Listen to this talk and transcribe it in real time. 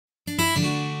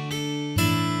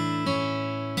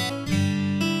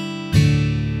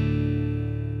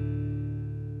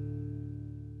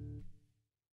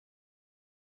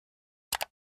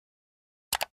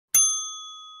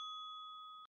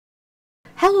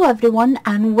Hello everyone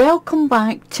and welcome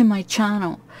back to my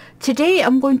channel. Today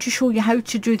I'm going to show you how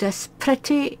to do this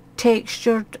pretty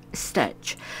textured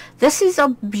stitch. This is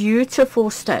a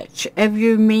beautiful stitch if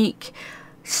you make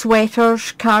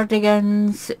sweaters,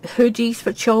 cardigans, hoodies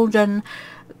for children,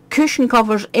 cushion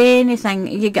covers, anything.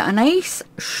 You get a nice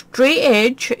straight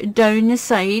edge down the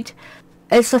side.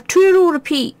 It's a 2-row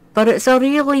repeat, but it's a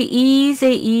really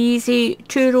easy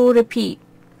 2-row repeat.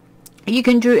 You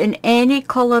can do it in any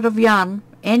colour of yarn,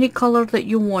 any colour that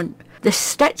you want. The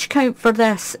stitch count for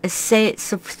this is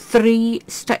sets of 3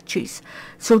 stitches.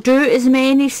 So do as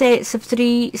many sets of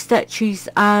 3 stitches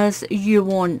as you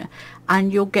want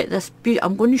and you'll get this.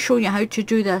 I'm going to show you how to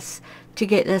do this to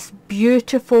get this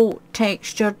beautiful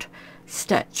textured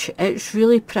stitch. It's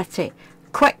really pretty,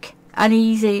 quick and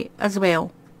easy as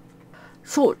well.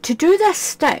 So to do this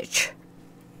stitch,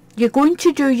 you're going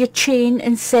to do your chain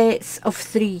in sets of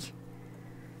 3.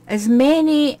 As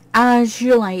many as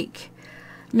you like.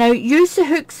 Now use the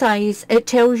hook size it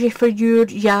tells you for your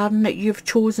yarn that you've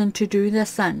chosen to do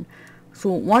this in.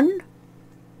 So 1,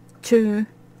 2,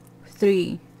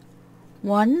 3,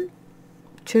 1,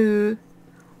 2,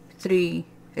 3.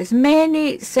 As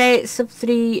many sets of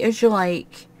 3 as you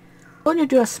like. I'm going to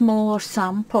do a smaller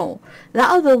sample. The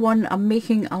other one I'm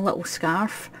making a little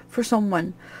scarf for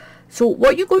someone. So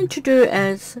what you're going to do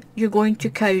is you're going to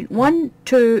count 1,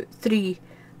 2, 3.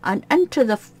 And into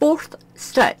the 4th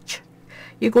stitch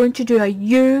you're going to do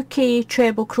a UK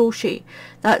treble crochet.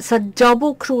 That's a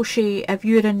double crochet if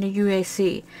you're in the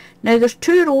USA. Now there's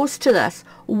 2 rows to this.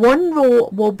 One row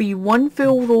will be 1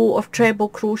 full row of treble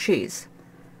crochets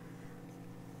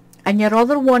and your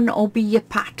other one will be your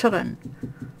pattern.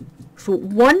 So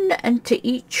 1 into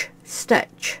each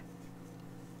stitch.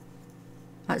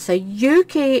 That's a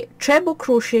UK treble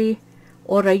crochet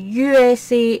or a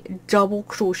USA double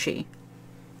crochet.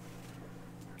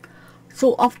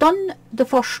 So I've done the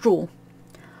first row.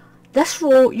 This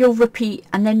row you'll repeat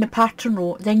and then the pattern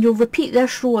row. Then you'll repeat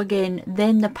this row again,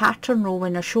 then the pattern row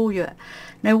when I show you it.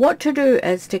 Now what to do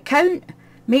is to count,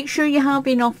 make sure you have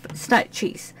enough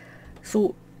stitches.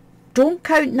 So don't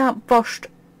count that first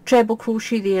treble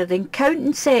crochet there, then count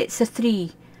in sets of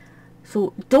 3.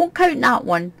 So don't count that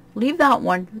one, leave that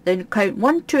one, then count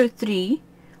 1, 2, 3,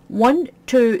 1,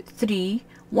 2, 3,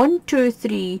 1, 2,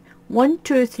 3, 1,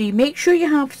 2, 3. Make sure you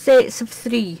have sets of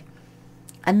 3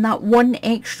 and that one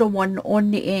extra one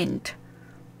on the end.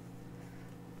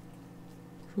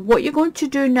 What you're going to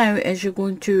do now is you're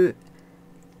going to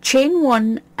chain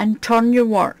 1 and turn your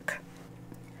work.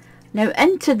 Now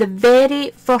into the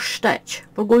very first stitch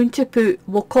we're going to put,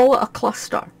 we'll call it a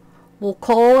cluster. We'll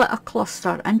call it a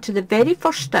cluster. Into the very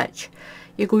first stitch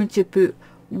you're going to put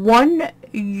 1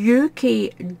 UK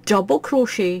double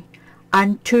crochet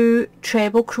and 2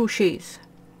 treble crochets.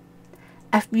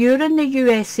 If you're in the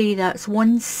USA, that's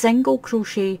 1 single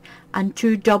crochet and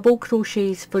 2 double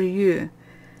crochets for you.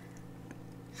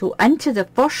 So into the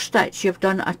first stitch you've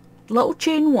done a little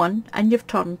chain 1 and you've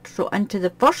turned. So into the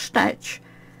first stitch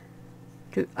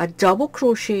do a double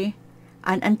crochet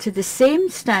and into the same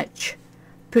stitch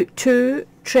put 2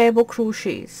 treble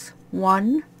crochets,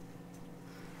 1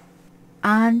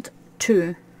 and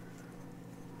 2.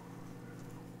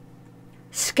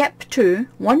 Skip 2,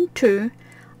 1, 2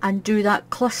 and do that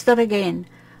cluster again.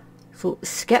 So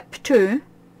skip 2,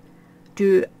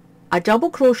 do a double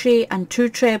crochet and 2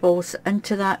 trebles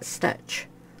into that stitch,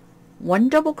 1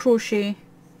 double crochet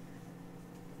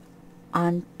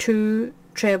and 2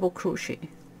 treble crochet.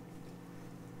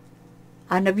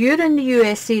 And if you're in the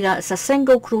USA, that's a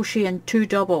single crochet and 2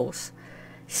 doubles.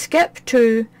 Skip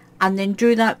 2 and then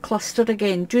do that cluster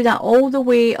again. Do that all the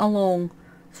way along.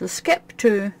 So skip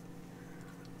 2,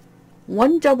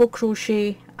 1 double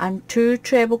crochet and 2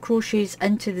 treble crochets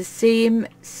into the same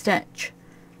stitch,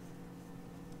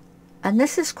 and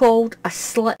this is called a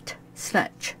slit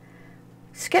stitch.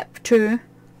 Skip 2,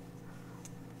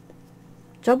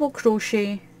 double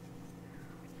crochet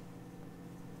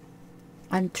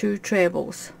and 2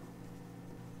 trebles.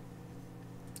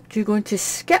 You're going to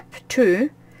skip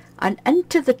 2 and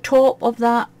into the top of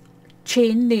that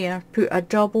chain there put a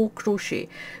double crochet.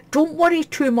 Don't worry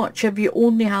too much if you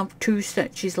only have 2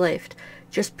 stitches left.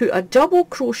 Just put a double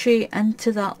crochet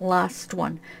into that last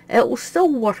one. It will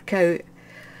still work out.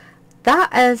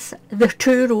 That is the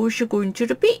 2 rows you're going to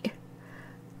repeat.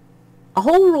 A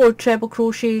whole row of treble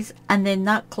crochets and then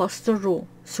that cluster row.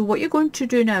 So what you're going to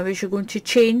do now is you're going to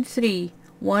chain 3,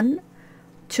 1,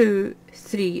 2,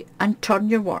 3 and turn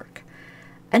your work.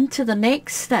 Into the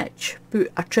next stitch put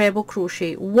a treble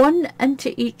crochet, 1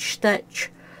 into each stitch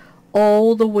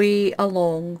all the way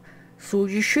along. So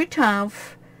you should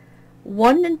have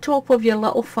one on top of your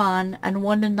little fan and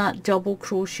one in that double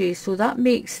crochet, so that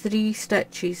makes 3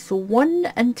 stitches. So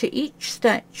 1 into each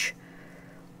stitch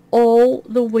all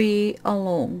the way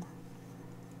along.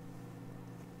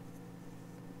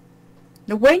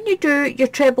 Now when you do your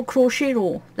treble crochet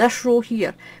row, this row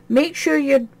here, make sure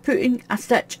you're putting a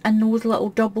stitch in those little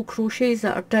double crochets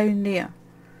that are down there.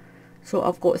 So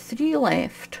I've got 3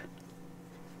 left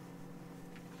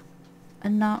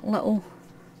in that little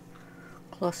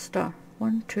cluster.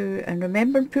 1, 2, and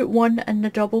remember to put 1 in the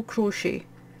double crochet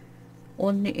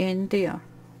on the end there.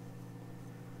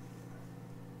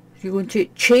 You're going to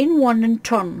chain 1 and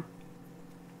turn.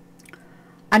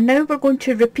 And now we're going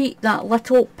to repeat that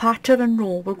little pattern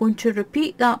row. We're going to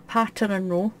repeat that pattern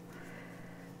row.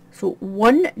 So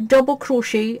 1 double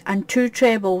crochet and 2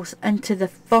 trebles into the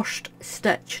first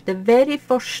stitch, the very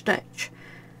first stitch.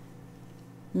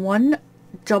 1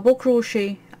 double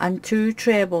crochet and 2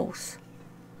 trebles.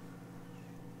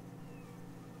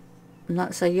 And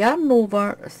that's a yarn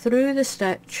over through the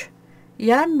stitch,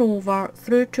 yarn over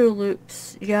through 2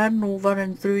 loops, yarn over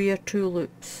and through your 2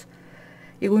 loops.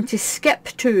 You're going to skip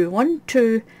 2, 1,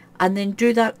 2, and then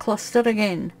do that cluster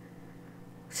again.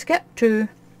 Skip 2,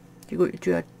 you're going to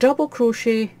do a double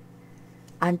crochet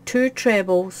and 2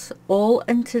 trebles all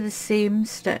into the same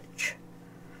stitch.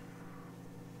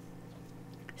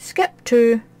 Skip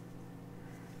 2,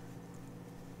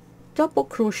 double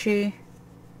crochet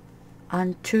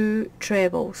and 2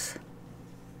 trebles.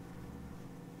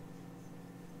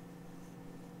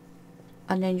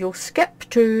 And then you'll skip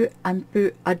 2 and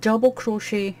put a double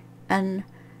crochet in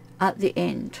at the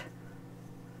end.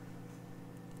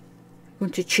 You're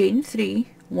going to chain 3,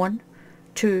 1,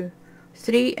 2,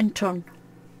 3 and turn.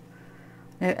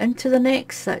 Now into the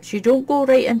next stitch. You don't go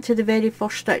right into the very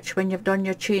first stitch when you've done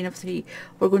your chain of 3.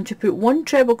 We're going to put 1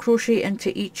 treble crochet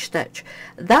into each stitch.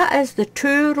 That is the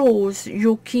 2 rows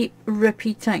you'll keep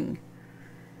repeating.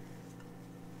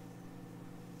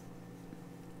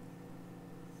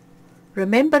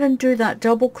 Remember and do that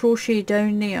double crochet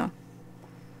down there.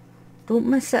 Don't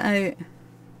miss it out,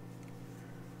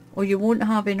 or you won't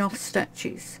have enough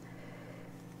stitches.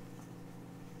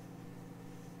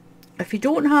 If you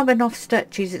don't have enough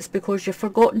stitches, it's because you've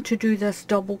forgotten to do this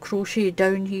double crochet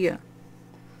down here.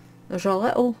 There's a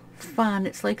little fan,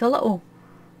 it's like a little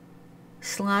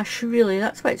slash really,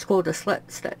 that's why it's called a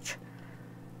slit stitch.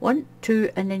 1, 2,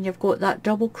 and then you've got that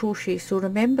double crochet, so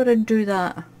remember and do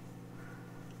that.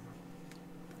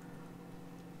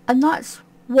 And that's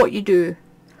what you do,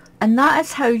 and that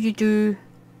is how you do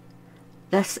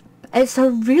this. It's a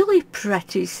really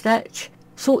pretty stitch.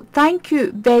 So thank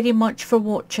you very much for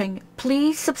watching.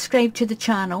 Please subscribe to the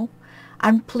channel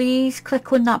and please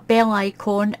click on that bell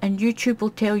icon and YouTube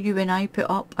will tell you when I put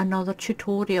up another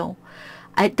tutorial.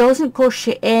 It doesn't cost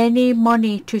you any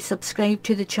money to subscribe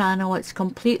to the channel. It's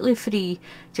completely free.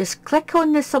 Just click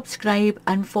on the subscribe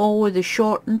and follow the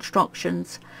short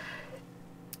instructions.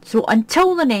 So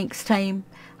until the next time,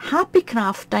 happy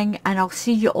crafting, and I'll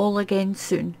see you all again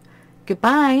soon.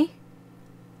 Goodbye.